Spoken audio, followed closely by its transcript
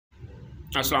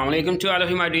Assalamu alaikum to all of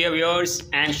you, my dear viewers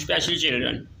and special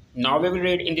children. Now we will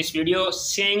read in this video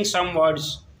saying some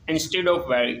words instead of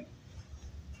very.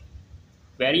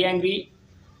 Very angry,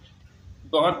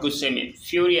 बहुत गुस्से में.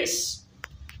 Furious,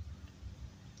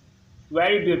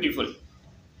 very beautiful,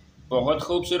 बहुत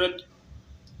खूबसूरत.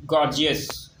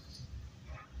 Gorgeous,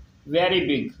 very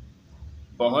big,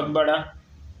 बहुत बड़ा.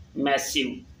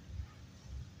 Massive,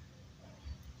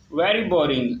 very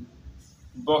boring,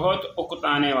 बहुत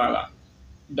उकताने वाला.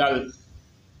 Dull,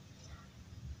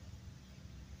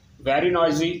 very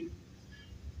noisy,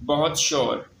 बहुत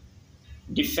शोर.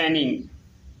 Deafening,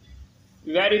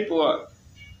 very poor,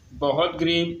 बहुत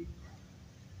गरीब.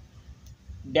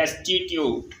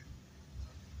 Destitute,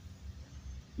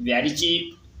 very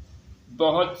cheap,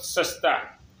 बहुत सस्ता.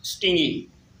 Stingy,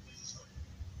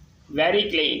 very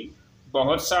clean,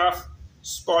 बहुत साफ.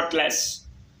 Spotless,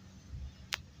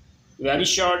 very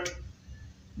short,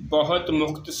 बहुत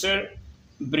मुख्तसर.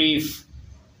 Brief,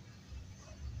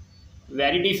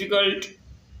 very difficult,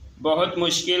 बहुत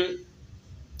मुश्किल.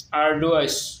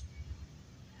 Arduous,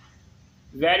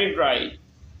 very dry,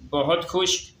 बहुत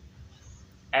खुश्क.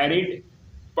 Arid,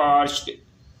 parched,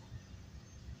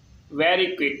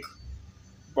 very quick,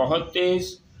 बहुत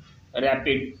तेज.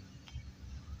 Rapid,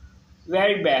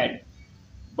 very bad,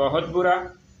 बहुत बुरा.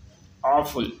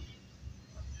 Awful,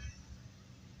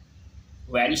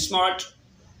 very smart,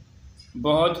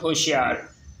 बहुत होशियार.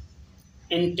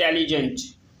 Intelligent,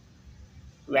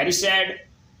 very sad,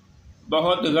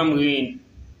 बहुत गमगीन.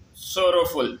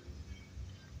 Sorrowful,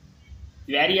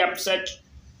 very upset,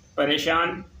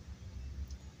 परेशान.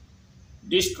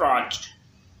 Distraught,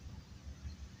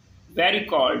 very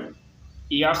cold,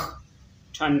 यख,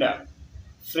 ठंडा.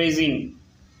 Freezing,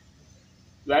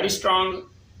 very strong,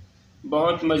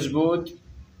 बहुत मजबूत.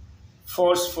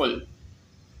 Forceful,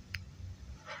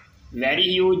 very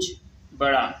huge,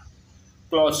 बड़ा.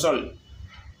 Colossal,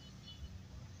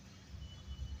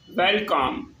 very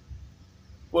calm,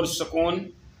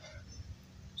 पुरसकून.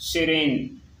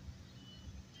 Serene,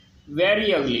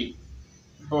 very ugly,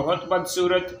 बहुत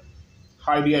बदसूरत.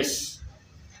 Hideous,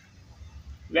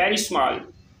 very small,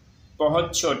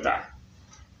 बहुत छोटा.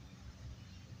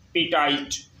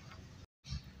 Petite,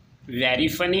 very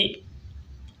funny,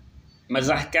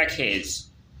 मज़ाक का खेज.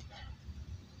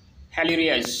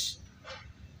 Hilarious,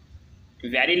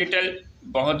 very little,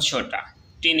 बहुत छोटा.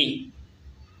 Teeny,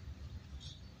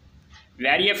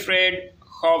 very afraid,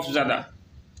 खौफज़दा.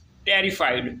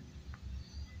 Terrified,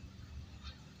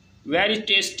 very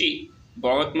tasty,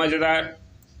 बहुत मज़ेदार.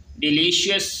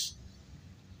 Delicious,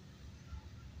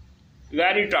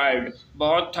 very tired,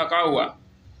 बहुत थका हुआ.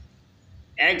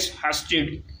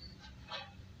 Exhausted,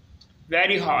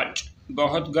 very hot,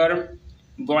 बहुत गर्म.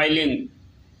 Boiling,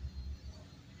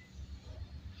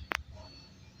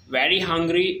 very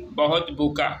hungry, बहुत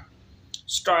भूखा.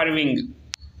 Starving,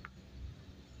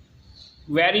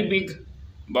 very big,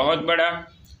 बहुत बड़ा.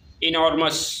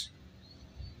 Enormous,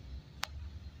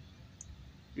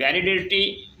 very dirty,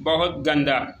 बहुत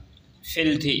गंदा.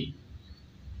 Filthy,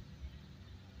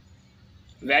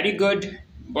 very good,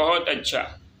 बहुत अच्छा.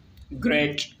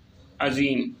 Great,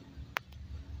 अजीम.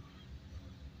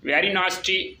 Very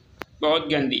nasty, बहुत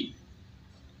गंदी.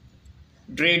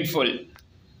 Dreadful,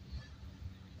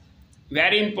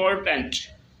 very important,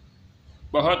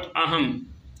 बहुत अहम.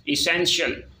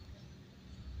 Essential,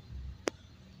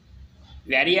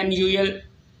 very unusual,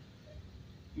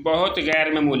 बहुत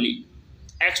गैर मामूली.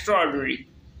 Extraordinary,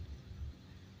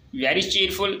 very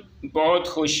cheerful, बहुत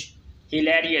खुश.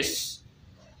 Hilarious,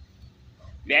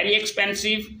 very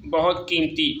expensive, बहुत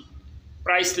कीमती.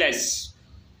 Priceless,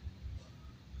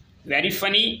 very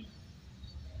funny,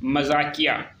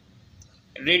 मजाकिया.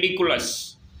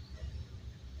 Ridiculous,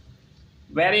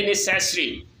 very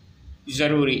necessary,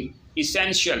 ज़रूरी.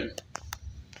 Essential,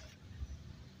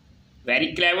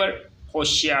 very clever,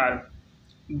 होशियार.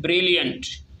 Brilliant,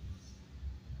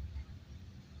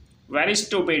 very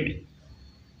stupid,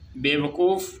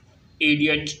 बेवकूफ़.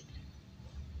 Idiot,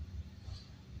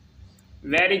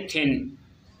 very thin,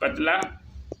 पतला.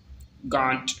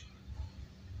 Gaunt,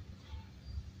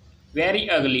 very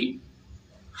ugly,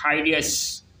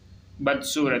 hideous,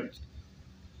 बदसूरत.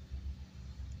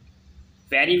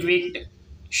 very wicked,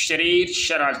 शरीर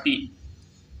शरारती.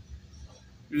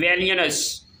 Villainous,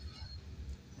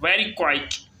 very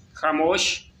quiet, खामोश.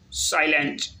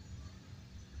 Silent,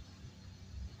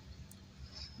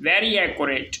 very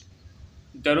accurate,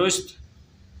 दुरुस्त.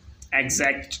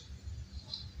 Exact,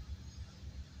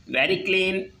 very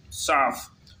clean, साफ.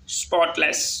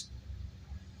 Spotless,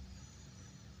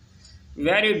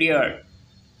 very dear,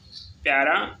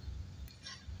 प्यारा.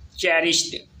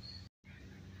 Cherished,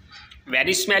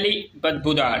 वेरी स्मेली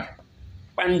बदबूदार,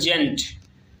 पंजेंट,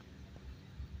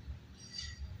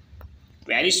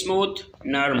 वेरी स्मूथ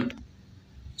नर्म,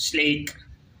 स्लीक,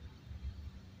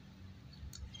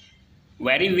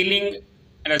 वेरी विलिंग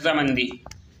रजामंदी,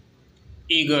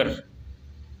 ईगर,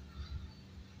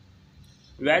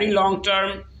 वेरी लॉन्ग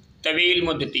टर्म तवील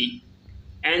मुद्दती,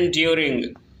 एंड्यूरिंग,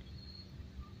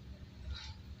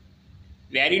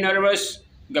 वेरी नर्वस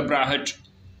घबराहट,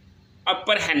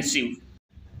 अप्रहेंसिव,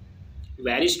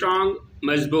 वेरी स्ट्रॉन्ग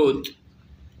मजबूत,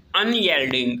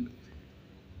 अनयील्डिंग,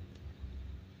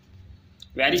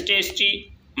 वेरी टेस्टी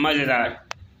मज़ेदार,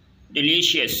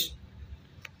 डिलीशियस,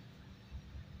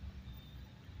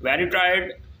 वेरी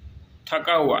टायर्ड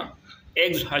थका हुआ,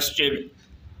 एग्जॉस्टेड,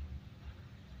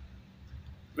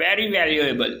 वेरी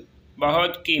वैल्यूएबल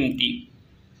बहुत कीमती,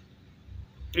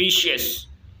 प्रीशियस,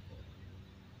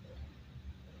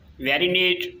 वेरी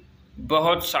नीट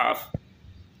बहुत साफ,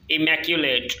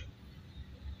 इमैक्यूलेट,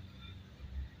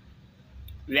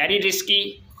 वेरी रिस्की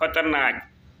खतरनाक,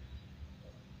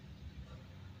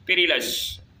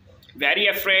 पेरिलस, वेरी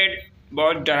अफ्रेड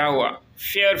बहुत डरा हुआ,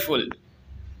 fearful,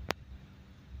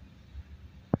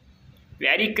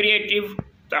 very creative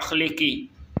तख्लीकी,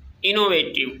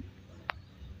 innovative,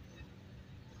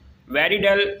 very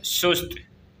dull सुस्त,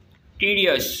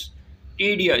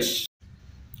 टीडियस,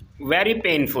 वेरी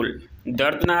पेनफुल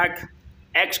दर्दनाक,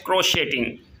 एक्सक्रोशिएटिंग,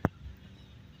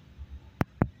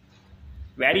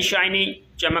 वेरी शाइनी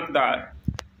चमकदार,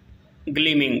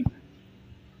 gleaming,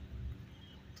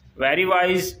 very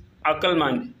wise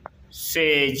अक्लमंद,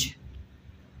 says,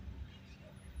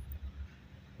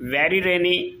 very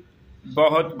रेनी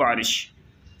बहुत बारिश,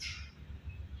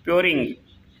 प्योरिंग,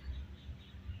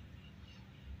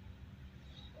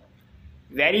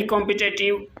 very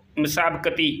competitive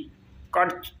मुसाबकती,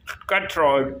 cut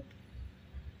throat,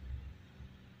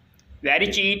 very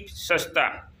cheap सस्ता,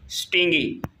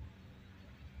 स्टिंगी,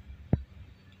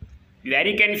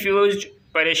 वेरी कंफ्यूज्ड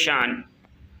परेशान,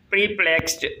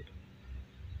 प्रीप्लेक्स्ड,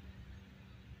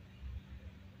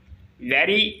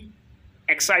 वेरी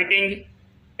एक्साइटिंग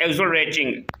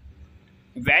एक्सोलरेटिंग,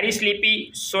 वेरी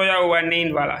स्लीपी सोया हुआ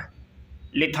नींद वाला,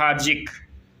 लिथार्जिक,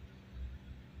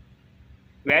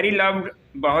 वेरी लव्ड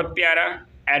बहुत प्यारा,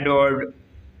 एडोर्ड,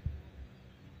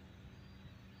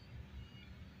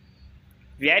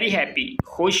 वेरी हैप्पी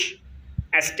खुश,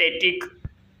 एस्थेटिक,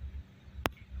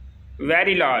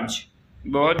 वेरी लार्ज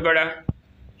बहुत बड़ा,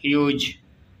 ह्यूज,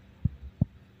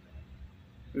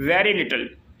 वेरी लिटिल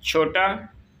छोटा,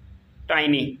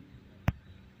 टाइनी,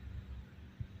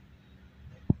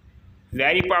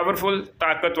 वेरी पावरफुल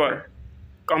ताकतवर,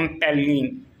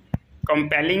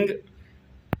 compelling,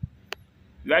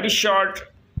 very short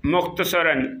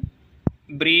मुख्तसरन,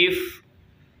 brief,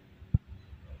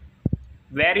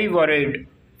 very worried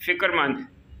फिक्रमंद,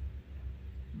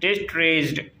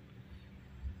 distressed,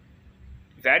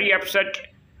 very upset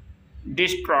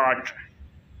distraught,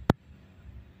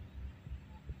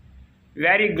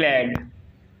 very glad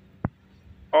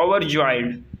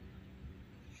overjoyed,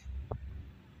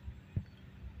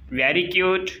 very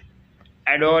cute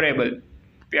adorable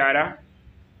प्यारा,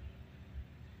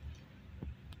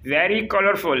 very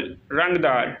colourful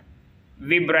रंगदार,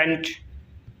 विब्रेंट,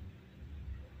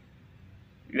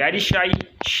 very shy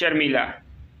शर्मीला,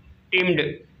 टिम्ड,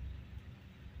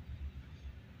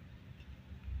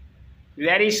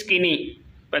 very skinny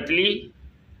पतली,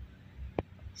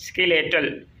 skeletal,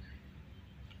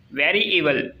 very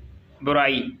evil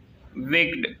बुराई,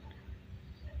 wicked,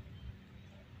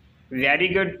 very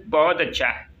good बहुत अच्छा,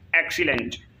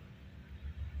 excellent,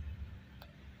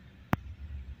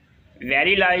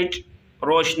 very light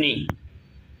रोशनी,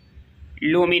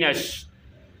 luminous,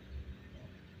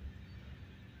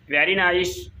 very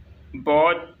nice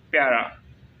बहुत प्यारा,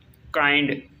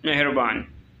 kind मेहरबान,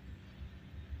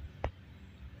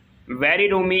 very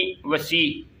Rumi वसी,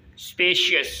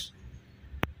 स्पेशियस,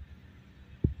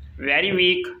 वेरी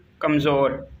वीक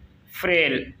कमज़ोर,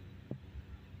 फ्रेल,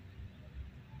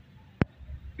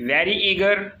 वेरी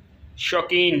ईगर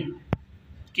शौकीन,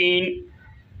 कीन,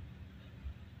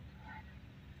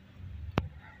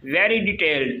 वेरी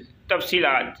डिटेल्ड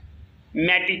तफसीलात,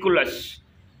 meticulous,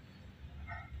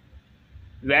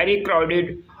 very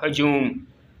crowded हजूम,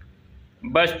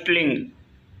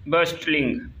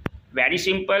 bustling, very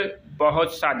simple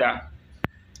बहुत सादा,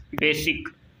 बेसिक,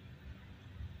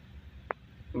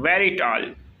 वेरी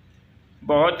टॉल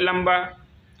बहुत लंबा,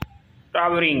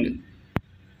 टावरिंग,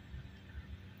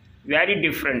 वेरी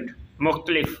डिफरेंट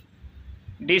मुख्तलिफ,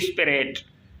 डिस्परेट,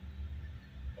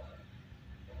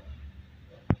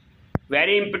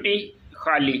 वेरी एम्प्टी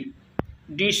खाली,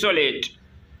 डिसोलेट,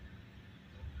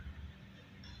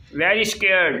 वेरी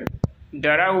स्केयर्ड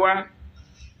डरा हुआ,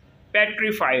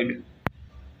 petrified,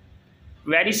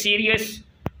 very serious,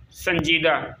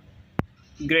 sanjida,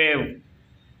 grave,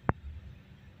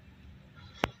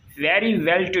 very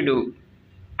well to do,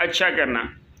 अच्छा करना,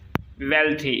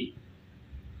 wealthy,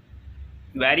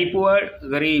 very poor,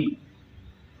 गरीब,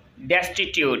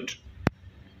 destitute,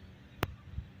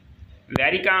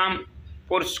 very calm,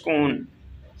 पुरस्कून,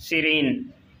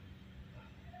 serene,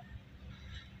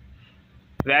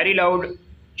 very loud,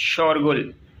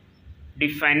 शोरगुल,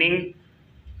 defining,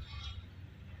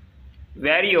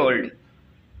 very old,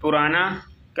 पुराना,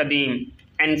 कदीम,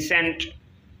 ancient,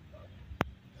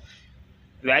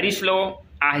 very slow,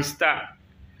 आहिस्ता,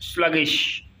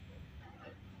 sluggish,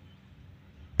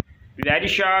 very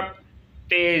sharp,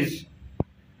 तेज,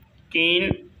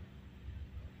 keen,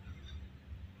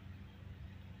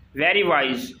 very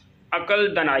wise, अकल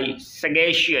दनाई,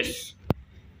 sagacious,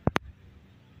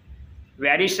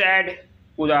 very sad,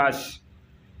 उदास,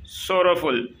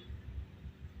 sorrowful,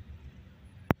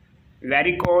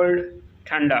 very cold,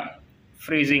 ठंडा,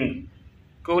 freezing,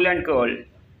 cool and cold,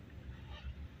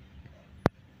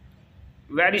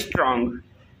 very strong,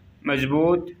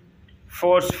 मजबूत,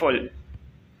 forceful,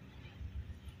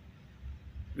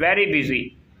 very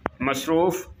busy,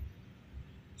 मसरूफ,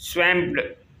 swamped,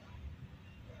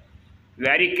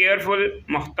 very careful,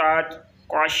 मुहतात,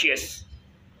 cautious,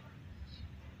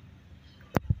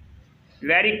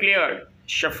 very clear,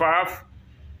 शफाफ,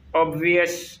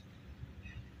 obvious,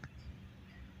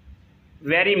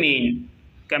 very mean,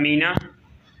 कमीना,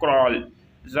 cruel,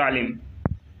 जालिम,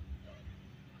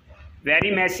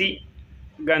 very messy,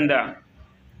 गंदा,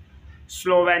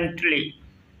 slovenly,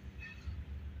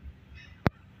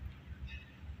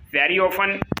 very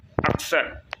often,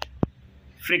 अक्सर,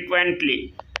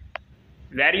 frequently,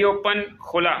 very open,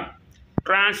 खुला,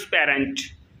 transparent,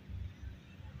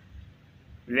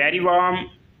 very warm,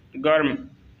 गर्म,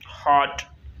 hot,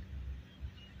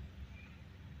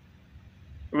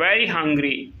 very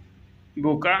hungry,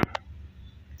 भूखा,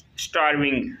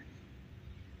 starving,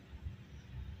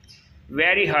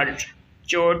 very hurt,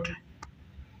 चोट,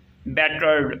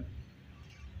 battered,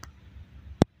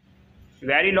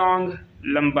 very long,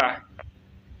 लंबा,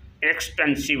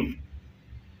 expensive,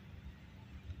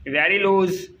 very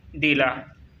loose, ढीला,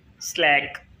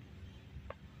 slack,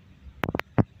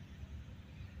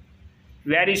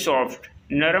 very soft,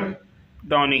 नरम,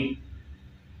 downy,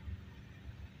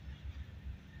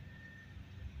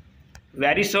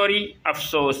 very sorry,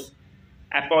 अफसोस,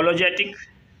 apologetic,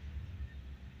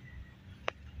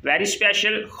 very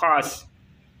special, खास,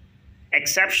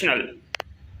 exceptional,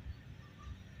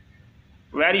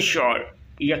 very sure,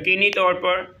 यकीनी तौर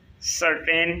पर,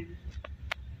 certain,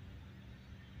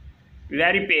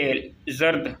 very pale,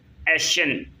 जर्द,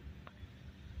 ashen,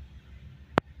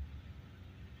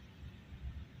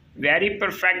 very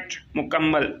perfect,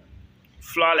 मुकम्मल,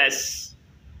 flawless,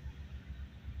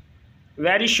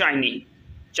 very shiny,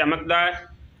 चमकदार,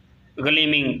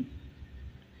 gleaming,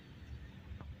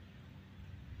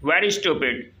 very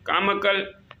stupid, कामकल,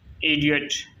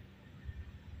 idiot,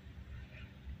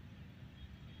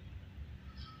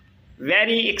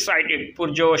 very excited,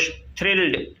 पुरजोश,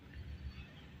 thrilled,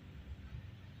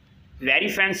 very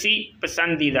fancy,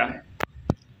 पसंदीदा,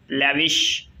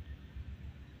 lavish,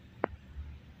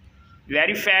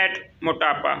 very fat,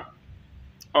 मोटापा,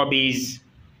 obese,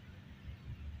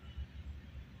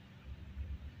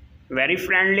 very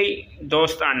friendly,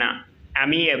 दोस्ताना,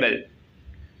 amiable,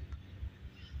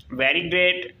 very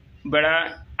great, बड़ा,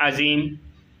 अजीम,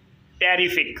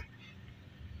 terrific,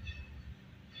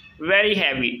 very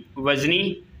heavy, वजनी,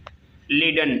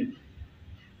 laden,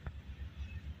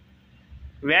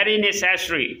 very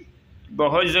necessary,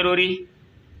 बहुत ज़रूरी,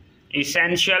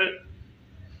 essential,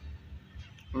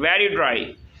 very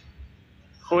dry,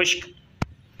 खुश्क,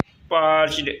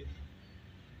 parched,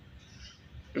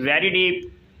 very deep,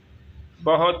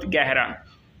 बहुत गहरा,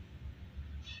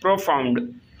 profound,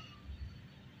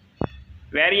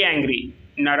 very angry,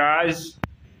 नाराज,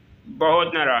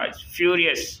 बहुत नाराज,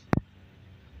 furious,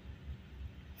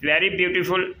 very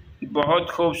beautiful, बहुत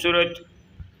खूबसूरत,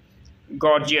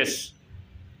 gorgeous,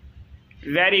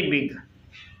 very big,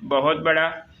 बहुत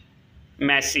बड़ा,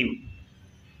 massive,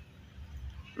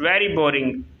 very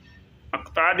boring,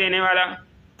 अकता देने वाला,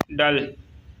 dull,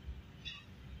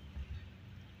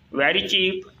 very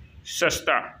cheap,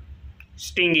 सस्ता,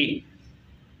 stingy,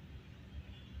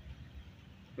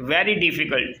 very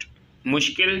difficult,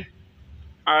 मुश्किल,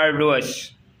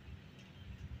 arduous,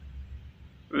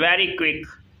 very quick,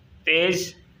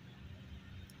 तेज,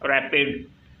 rapid,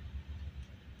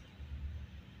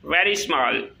 very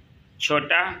small,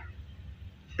 छोटा,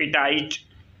 petite,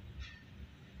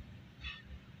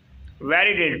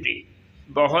 very dirty,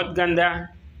 बहुत गंदा,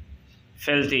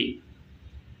 filthy.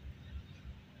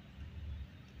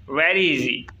 Very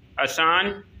easy,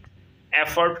 आसान,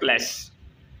 effortless.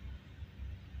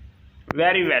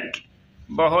 Very wet,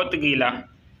 बहुत गीला,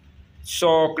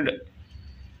 soaked.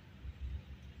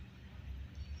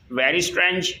 Very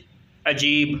strange,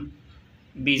 अजीब,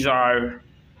 bizarre.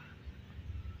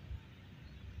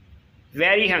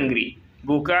 Very hungry,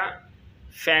 भूखा,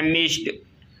 famished.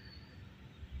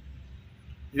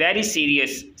 Very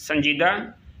serious,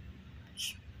 संजीदा,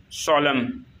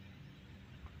 solemn.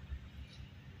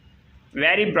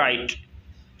 Very bright,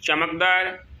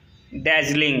 चमकदार,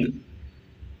 dazzling.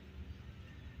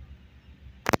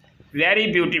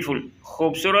 Very beautiful,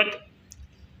 खूबसूरत,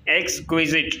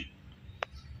 exquisite.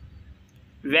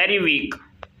 Very weak,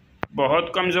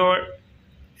 बहुत कमज़ोर,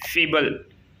 feeble.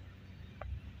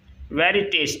 Very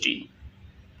tasty,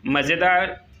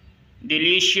 मज़ेदार,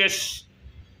 delicious.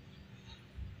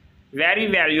 Very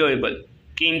valuable,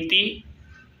 कीमती,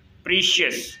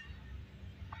 precious.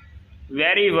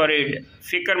 Very worried,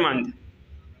 फिक्रमंद,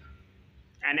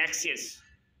 anxious.